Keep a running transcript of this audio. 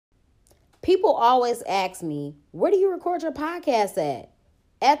People always ask me, where do you record your podcast at?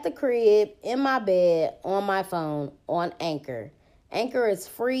 At the crib, in my bed, on my phone, on Anchor. Anchor is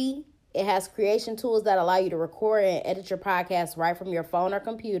free. It has creation tools that allow you to record and edit your podcast right from your phone or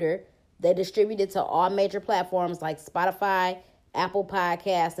computer. They distribute it to all major platforms like Spotify, Apple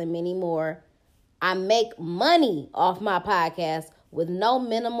Podcasts, and many more. I make money off my podcast with no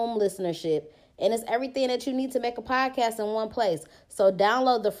minimum listenership. And it's everything that you need to make a podcast in one place. So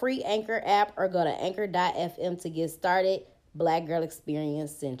download the free Anchor app or go to anchor.fm to get started. Black Girl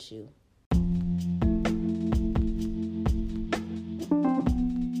Experience sent you.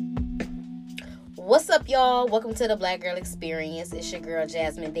 What's up, y'all? Welcome to the Black Girl Experience. It's your girl,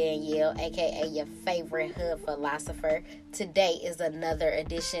 Jasmine Danielle, aka your favorite hood philosopher. Today is another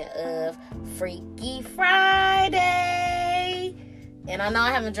edition of Freaky Friday. And I know I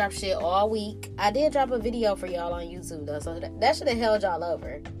haven't dropped shit all week. I did drop a video for y'all on YouTube, though, so that should have held y'all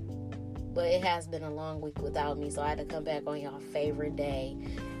over. But it has been a long week without me, so I had to come back on y'all favorite day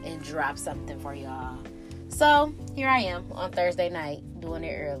and drop something for y'all. So, here I am on Thursday night, doing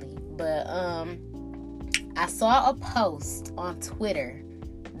it early. But, I saw a post on Twitter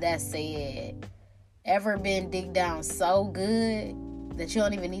that said, ever been digged down so good that you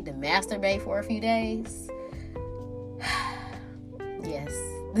don't even need to masturbate for a few days? Yes,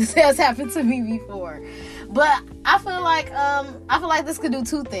 this has happened to me before. But I feel like this could do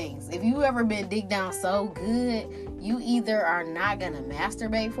two things. If you ever been digged down so good, you either are not gonna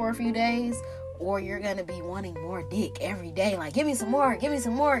masturbate for a few days, or you're gonna be wanting more dick every day. Like, give me some more, give me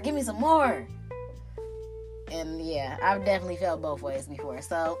some more, give me some more. And yeah, I've definitely felt both ways before.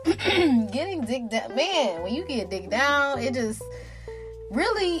 So getting dick down, man, when you get dick down, it just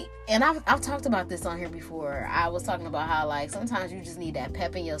really, and I've talked about this on here before. I was talking about how, like, sometimes you just need that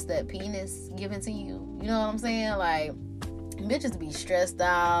pep in your step penis given to you. You know what I'm saying? Like, bitches be stressed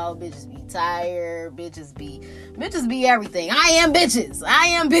out, bitches be tired, bitches be everything. I am bitches.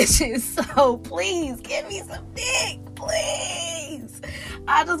 So please give me some dick, please.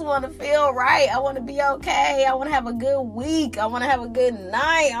 I just want to feel right. I want to be okay. I want to have a good week. I want to have a good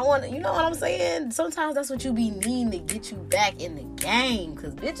night. You know what I'm saying? Sometimes that's what you be needing to get you back in the game,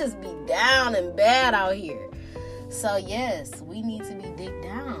 because bitches be down and bad out here. So yes, we need to be dick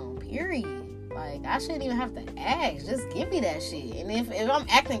down, period. Like, I shouldn't even have to ask. Just give me that shit. And if I'm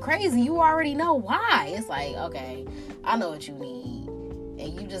acting crazy, you already know why. It's like, okay, I know what you need.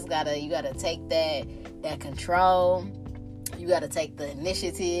 And you just gotta take that control. You gotta take the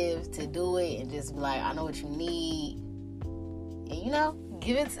initiative to do it and just be like, I know what you need. And, you know,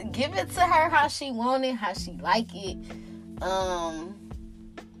 give it to her how she want it, how she like it.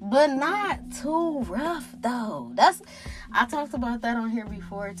 But not too rough, though. I talked about that on here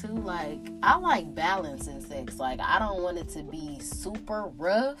before, too. Like, I like balance in sex. Like, I don't want it to be super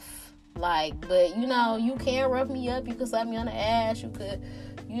rough. Like, but, you know, you can rough me up. You can slap me on the ass. You could,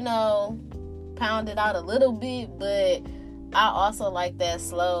 you know, pound it out a little bit. But I also like that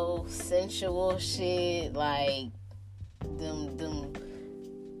slow, sensual shit. Like, them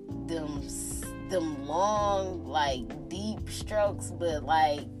long, like, deep strokes, but,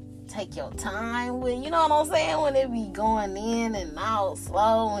 like, take your time with, you know what I'm saying, when it be going in and out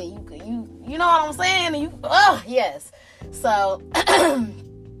slow, and you know what I'm saying, and yes. So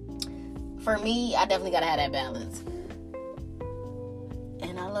for me, I definitely gotta have that balance.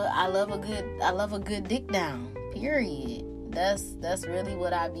 And I love a good dick down, period. That's really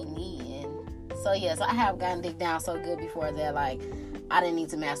what I be needing. So yes, I have gotten dick down so good before that, like, I didn't need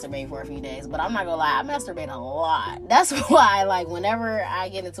to masturbate for a few days. But I'm not gonna lie, I masturbate a lot. That's why, like, whenever I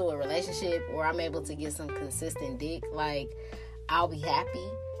get into a relationship or I'm able to get some consistent dick, like, I'll be happy,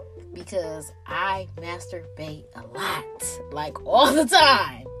 because I masturbate a lot. Like, all the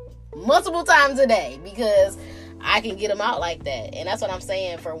time. Multiple times a day. Because I can get them out like that. And that's what I'm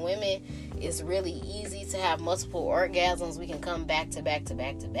saying. For women, it's really easy to have multiple orgasms. We can come back to back to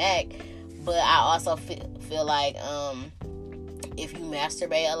back to back. But I also feel like, if you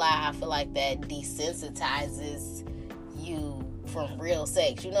masturbate a lot, I feel like that desensitizes you from real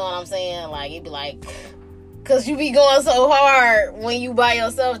sex. You know what I'm saying? Like, it'd be like, because you be going so hard when you by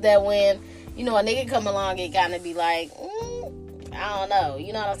yourself that when, you know, a nigga come along, it kind of be like, I don't know.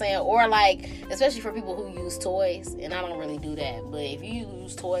 You know what I'm saying? Or, like, especially for people who use toys, and I don't really do that. But if you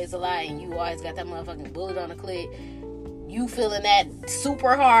use toys a lot and you always got that motherfucking bullet on the clit, you feeling that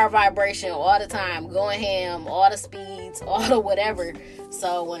super hard vibration all the time, going ham, all the speeds, all the whatever.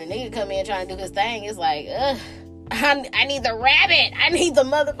 So when a nigga come in trying to do his thing, it's like, I need the rabbit. I need the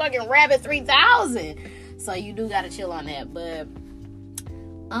motherfucking rabbit 3000. So you do gotta chill on that. But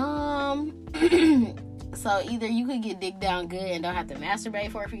So either you could get dick down good and don't have to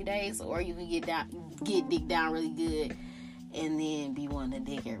masturbate for a few days, or you could get dick down really good and then be wanting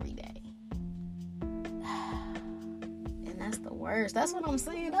to dick every day. And that's the worst. That's what I'm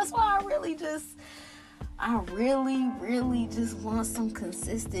saying. That's why I really just want some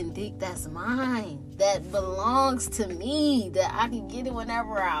consistent dick that's mine, that belongs to me, that I can get it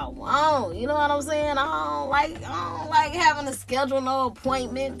whenever I want. You know what I'm saying? I don't like having to schedule no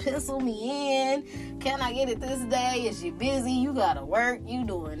appointment, pencil me in. Can I get it this day? Is you busy? You gotta work? You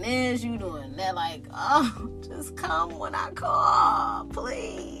doing this? You doing that? Like, oh, just come when I call,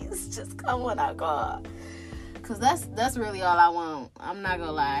 please. Just come when I call. Cause that's really all I want. I'm not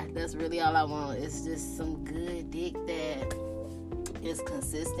gonna lie. That's really all I want. It's just some good dick that is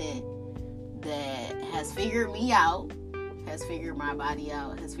consistent, that has figured me out, has figured my body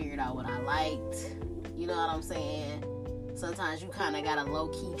out, has figured out what I liked. You know what I'm saying? Sometimes you kind of gotta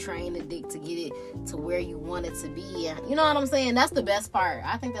low-key train the dick to get it to where you want it to be. You know what I'm saying? That's the best part.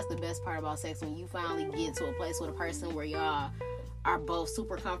 I think that's the best part about sex, when you finally get to a place with a person where y'all are both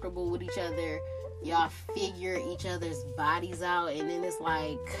super comfortable with each other. Y'all figure each other's bodies out, and then it's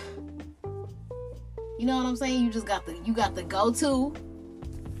like, you know what I'm saying? You just got the go-to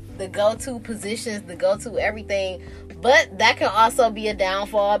positions, the go-to everything. But that can also be a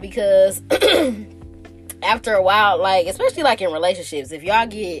downfall, because after a while, like, especially like in relationships, if y'all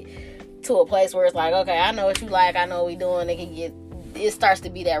get to a place where it's like, okay, I know what you like, I know what we doing, it starts to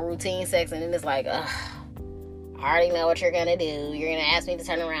be that routine sex, and then it's like, ugh, I already know what you're gonna do. You're gonna ask me to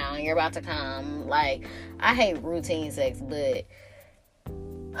turn around. You're about to come. Like, I hate routine sex, but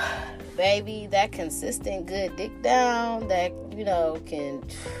baby, that consistent good dick down that, you know, can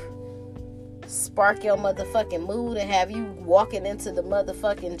spark your motherfucking mood and have you walking into the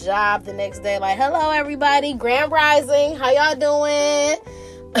motherfucking job the next day like, hello everybody, grand rising, how y'all doing?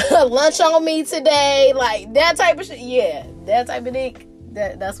 Lunch on me today. Like, that type of shit. Yeah, that type of dick.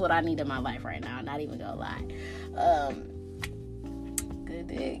 That's what I need in my life right now. Not even gonna lie. Good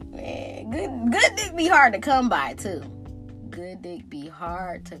dick, man. Good dick be hard to come by too. Good dick be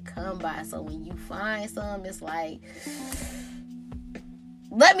hard to come by. So when you find some, it's like,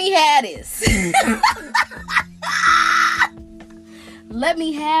 let me have this. Let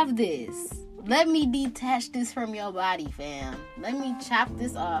me have this. Let me detach this from your body, fam. Let me chop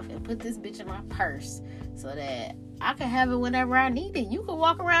this off and put this bitch in my purse so that I can have it whenever I need it. You can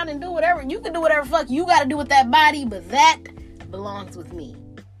walk around and do whatever. You can do whatever fuck you gotta do with that body, but that belongs with me.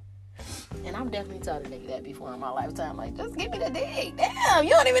 And I've definitely told a nigga that before in my lifetime. Like, just give me the dick. Damn,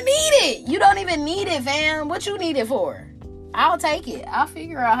 you don't even need it. You don't even need it, fam. What you need it for? I'll take it. I'll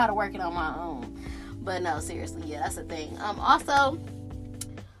figure out how to work it on my own. But no, seriously, yeah, that's the thing. Also,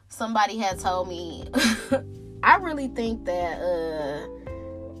 somebody had told me, I really think that,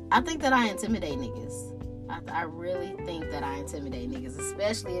 I intimidate niggas. I really think that I intimidate niggas,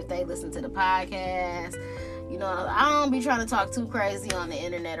 especially if they listen to the podcast. You know, I don't be trying to talk too crazy on the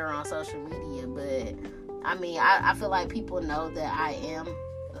internet or on social media, but I mean, I feel like people know that I am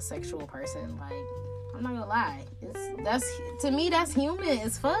a sexual person. Like, I'm not gonna lie. To me, that's human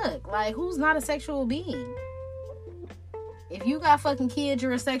as fuck. Like, who's not a sexual being? If you got fucking kids,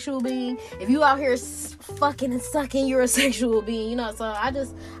 you're a sexual being. If you out here fucking and sucking, you're a sexual being. You know, so I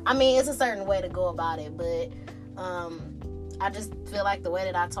mean, it's a certain way to go about it. But I just feel like the way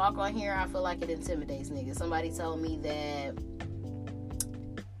that I talk on here, I feel like it intimidates niggas. Somebody told me that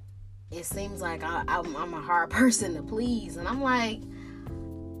it seems like I'm a hard person to please. And I'm like,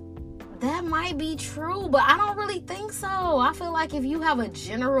 that might be true, but I don't really think so. I feel like if you have a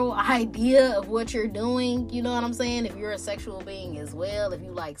general idea of what you're doing, you know what I'm saying? If you're a sexual being as well, if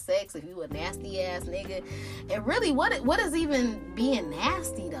you like sex, if you a nasty ass nigga, and really, what is even being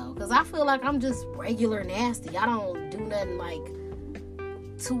nasty though? Because I feel like I'm just regular nasty. I don't do nothing like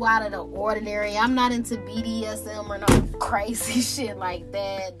too out of the ordinary. I'm not into BDSM or no crazy shit like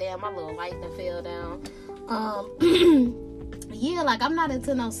that. Damn, my little light done fell down. Yeah, like, I'm not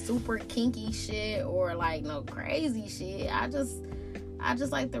into no super kinky shit or like no crazy shit. I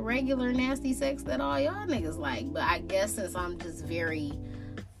just like the regular nasty sex that all y'all niggas like. But I guess since I'm just very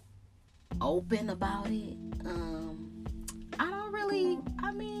open about it,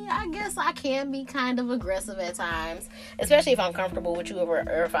 I guess I can be kind of aggressive at times, especially if I'm comfortable with you or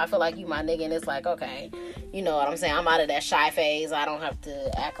if I feel like you my nigga and it's like, okay, you know what I'm saying, I'm out of that shy phase. I don't have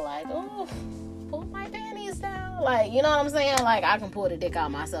to act like, oh, pull my panties down. Like, you know what I'm saying? Like, I can pull the dick out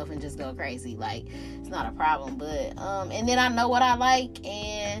myself and just go crazy. Like, it's not a problem. But, and then I know what I like,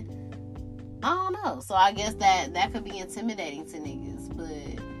 and I don't know. So I guess that could be intimidating to niggas.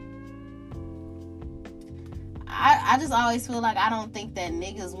 But I just always feel like I don't think that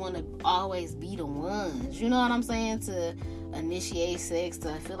niggas want to always be the ones. You know what I'm saying? To initiate sex,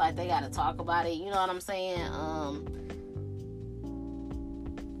 to feel like they got to talk about it. You know what I'm saying?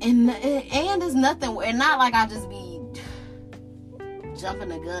 And it's nothing. And not like I just be jumping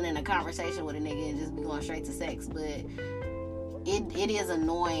the gun in a conversation with a nigga and just be going straight to sex, but it is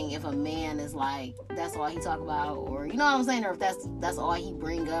annoying if a man is like, that's all he talk about, or you know what I'm saying, or if that's all he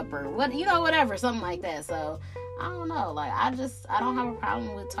bring up, or what, you know, whatever, something like that. So I don't know, like I don't have a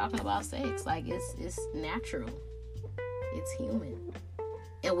problem with talking about sex. Like it's natural, it's human,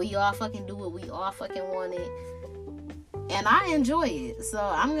 and we all fucking do it, we all fucking want it, and I enjoy it, so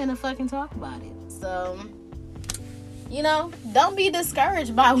I'm gonna fucking talk about it. So, you know, don't be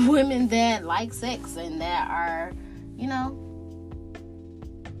discouraged by women that like sex and that are, you know,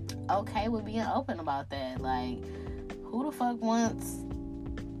 okay with being open about that. Like, who the fuck wants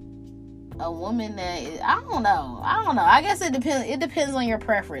a woman that is, I don't know. I guess it depends on your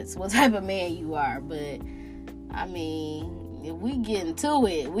preference, what type of man you are. But I mean, if we getting to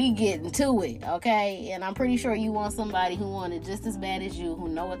it, okay? And I'm pretty sure you want somebody who want it just as bad as you, who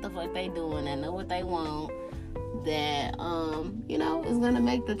know what the fuck they doing and know what they want, that you know, is gonna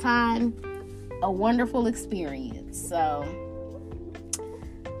make the time a wonderful experience. So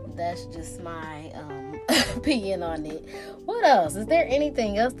that's just my opinion on it. What else? Is there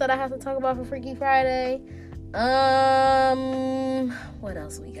anything else that I have to talk about for Freaky Friday? What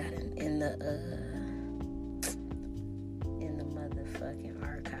else we got in the motherfucking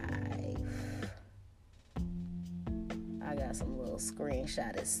archive? I got some little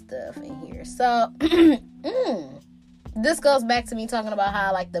screenshotted stuff in here. So this goes back to me talking about how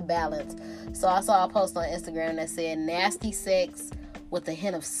I like the balance. So I saw a post on Instagram that said nasty sex with a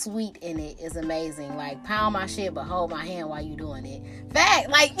hint of sweet in it is amazing. Like, pound my shit, but hold my hand while you doing it. Fact,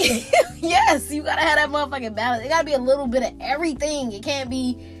 like, yes, you gotta have that motherfucking balance. It gotta be a little bit of everything. It can't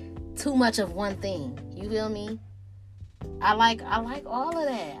be too much of one thing. You feel me? I like all of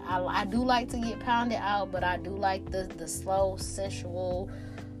that. I do like to get pounded out, but I do like the slow, sensual,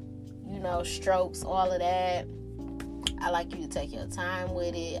 you know, strokes, all of that. I like you to take your time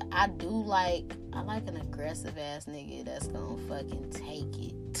with it. I like an aggressive ass nigga that's gonna fucking take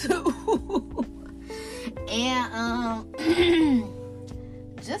it too. And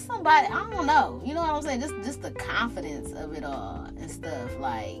just somebody, I don't know, you know what I'm saying? Just the confidence of it all and stuff.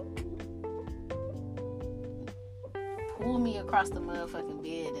 Like, pull me across the motherfucking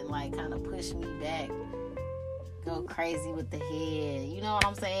bed and like kind of push me back. Go crazy with the head. You know what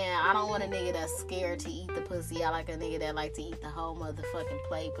I'm saying? I don't want a nigga that's scared to eat the pussy. I like a nigga that like to eat the whole motherfucking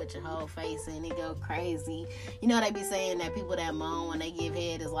plate, put your whole face in it, go crazy. You know, they be saying that people that moan when they give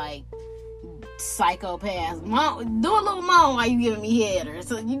head is like psychopaths. Moan, do a little moan while you giving me head, or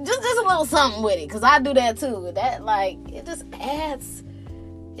so you just a little something with it, because I do that too. That, like, it just adds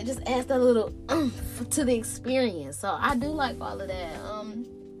that little oomph to the experience. So I do like all of that.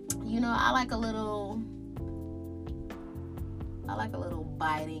 You know, I like a little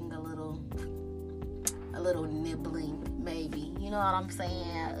biting, a little nibbling, maybe. You know what I'm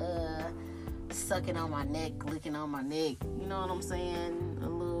saying? Sucking on my neck, licking on my neck. You know what I'm saying? A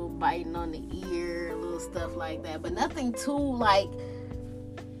little biting on the ear, a little stuff like that. But nothing too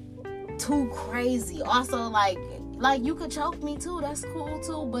crazy. Also, like you could choke me too. That's cool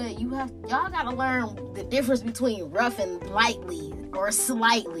too. But y'all gotta learn the difference between rough and lightly or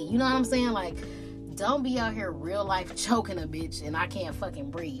slightly. You know what I'm saying? Like, don't be out here real life choking a bitch and I can't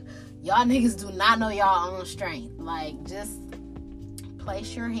fucking breathe. Y'all niggas do not know y'all own strength. Like, just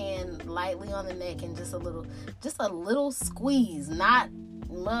place your hand lightly on the neck and just a little squeeze. Not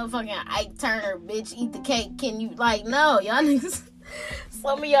motherfucking Ike Turner, bitch, eat the cake. Can you, like, no, y'all niggas,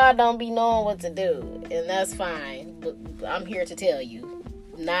 some of y'all don't be knowing what to do, and that's fine. But I'm here to tell you,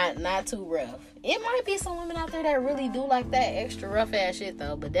 not too rough. It might be some women out there that really do like that extra rough ass shit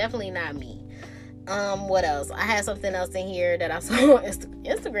though, but definitely not me. What else? I had something else in here that I saw on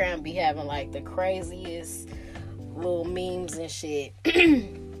Instagram be having like the craziest little memes and shit.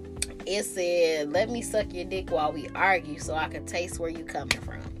 It said, "Let me suck your dick while we argue so I can taste where you coming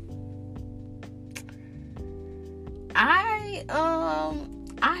from."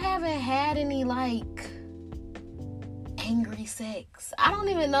 I haven't had any like angry sex. I don't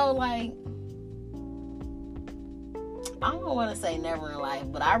even know, like, I don't want to say never in life,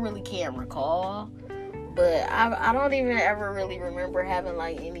 but I really can't recall. But I don't even ever really remember having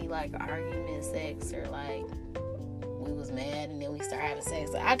like any like argument sex, or like we was mad and then we start having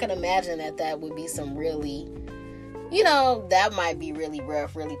sex. I could imagine that would be some really, you know, that might be really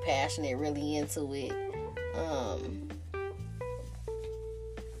rough, really passionate, really into it.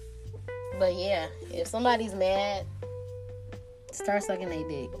 But yeah, if somebody's mad, start sucking their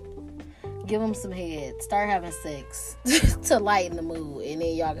dick. Give them some head. Start having sex to lighten the mood. And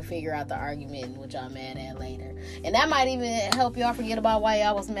then y'all can figure out the argument and what y'all mad at later. And that might even help y'all forget about why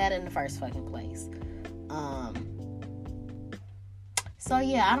y'all was mad in the first fucking place. So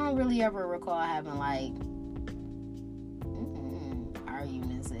yeah, I don't really ever recall having like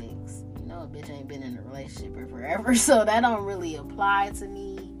argument sex. You know, a bitch ain't been in a relationship in forever, so that don't really apply to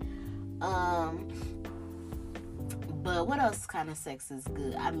me. But what else kind of sex is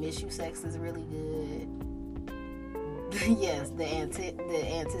good? I miss you sex is really good. Yes, the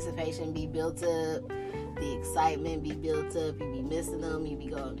anticipation be built up, the excitement be built up, you be missing them, you be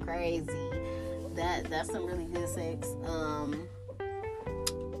going crazy. That's some really good sex.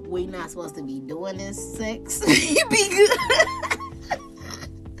 We not supposed to be doing this sex. You be good.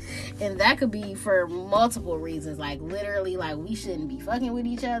 And that could be for multiple reasons. Like literally, like we shouldn't be fucking with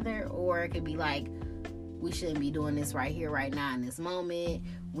each other, or it could be like we shouldn't be doing this right here, right now, in this moment.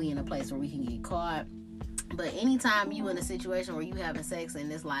 We in a place where we can get caught. But anytime you in a situation where you having sex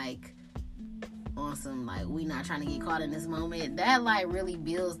and it's like on some like we not trying to get caught in this moment, that like really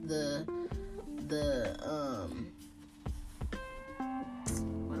builds the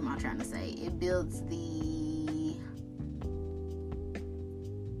what am I trying to say? It builds the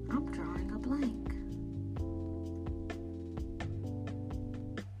I'm drawing a blank.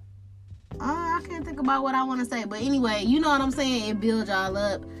 I can't think about what I want to say, but anyway, you know what I'm saying? It builds y'all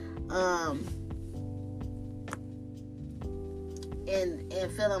up, and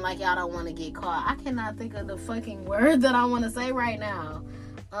feeling like y'all don't want to get caught. I cannot think of the fucking word that I want to say right now.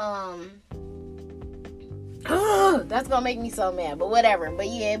 That's gonna make me so mad, but whatever. But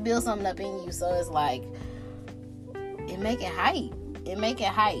yeah, it builds something up in you, so it's like it make it hype.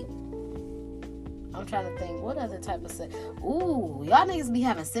 I'm trying to think, what other type of sex? Ooh, y'all niggas be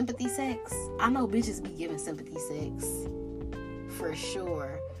having sympathy sex. I know bitches be giving sympathy sex. For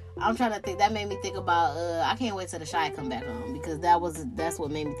sure. I'm trying to think. That made me think about, I can't wait till the Shy come back on. Because that's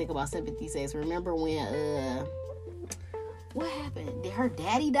what made me think about sympathy sex. Remember when, what happened? Did her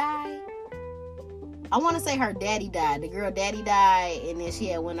daddy die? I want to say her daddy died. The girl daddy died. And then she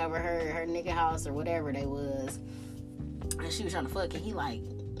had went over her nigga house or whatever they was. And she was trying to fuck. And he like,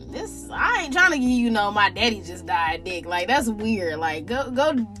 I ain't trying to give you my daddy just died dick. Like, that's weird. Like,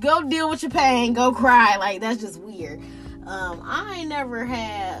 go deal with your pain. Go cry. Like, that's just weird. I ain't never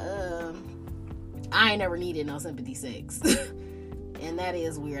needed no sympathy sex. And that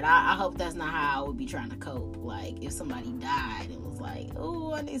is weird. I hope that's not how I would be trying to cope. Like, if somebody died and was like,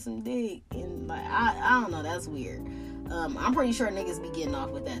 oh, I need some dick. And, like, I don't know. That's weird. I'm pretty sure niggas be getting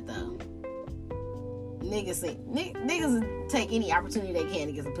off with that, though. Niggas take any opportunity they can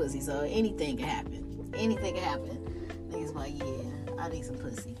to get some pussy, so anything can happen. Niggas like, yeah, I need some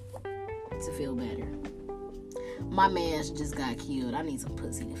pussy to feel better. My man just got killed. I need some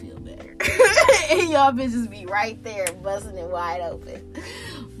pussy to feel better. And y'all bitches be right there busting it wide open.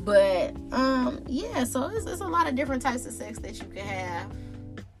 But yeah, so it's a lot of different types of sex that you can have.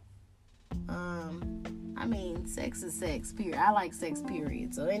 I mean, sex is sex, period. I like sex,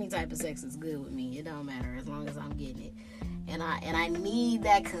 period. So any type of sex is good with me. It don't matter as long as I'm getting it. And I need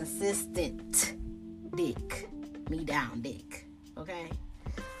that consistent dick. Me down dick. Okay?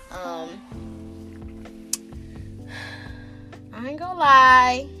 I ain't gonna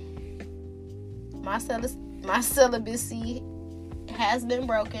lie. My celibacy has been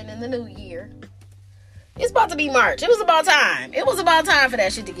broken in the new year. It's about to be March. It was about time. It was about time for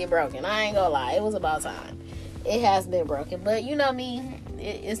that shit to get broken. I ain't gonna lie. It was about time. It has been broken. But you know me,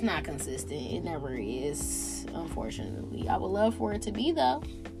 it's not consistent. It never is, unfortunately. I would love for it to be, though.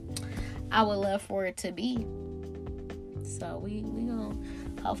 I would love for it to be. So we gonna,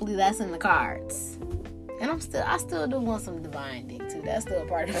 hopefully that's in the cards. And I still do want some divine dick, too. That's still a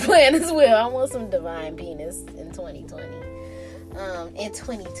part of the plan as well. I want some divine penis in 2020. In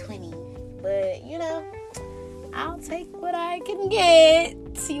 2020. But, I'll take what I can get.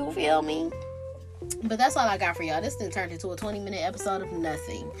 You feel me? But that's all I got for y'all. This done turned into a 20-minute episode of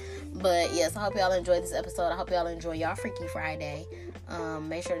nothing. But, yes, I hope y'all enjoyed this episode. I hope y'all enjoy y'all Freaky Friday.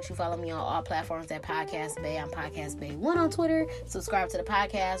 Make sure that you follow me on all platforms at Podcast Bay. I'm Podcast Bay 1 on Twitter. Subscribe to the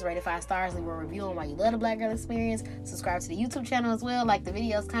podcast. Rate it 5 stars. Leave a review on why you love the Black Girl Experience. Subscribe to the YouTube channel as well. Like the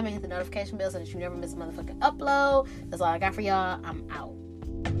videos, comment, hit the notification bell so that you never miss a motherfucking upload. That's all I got for y'all. I'm out.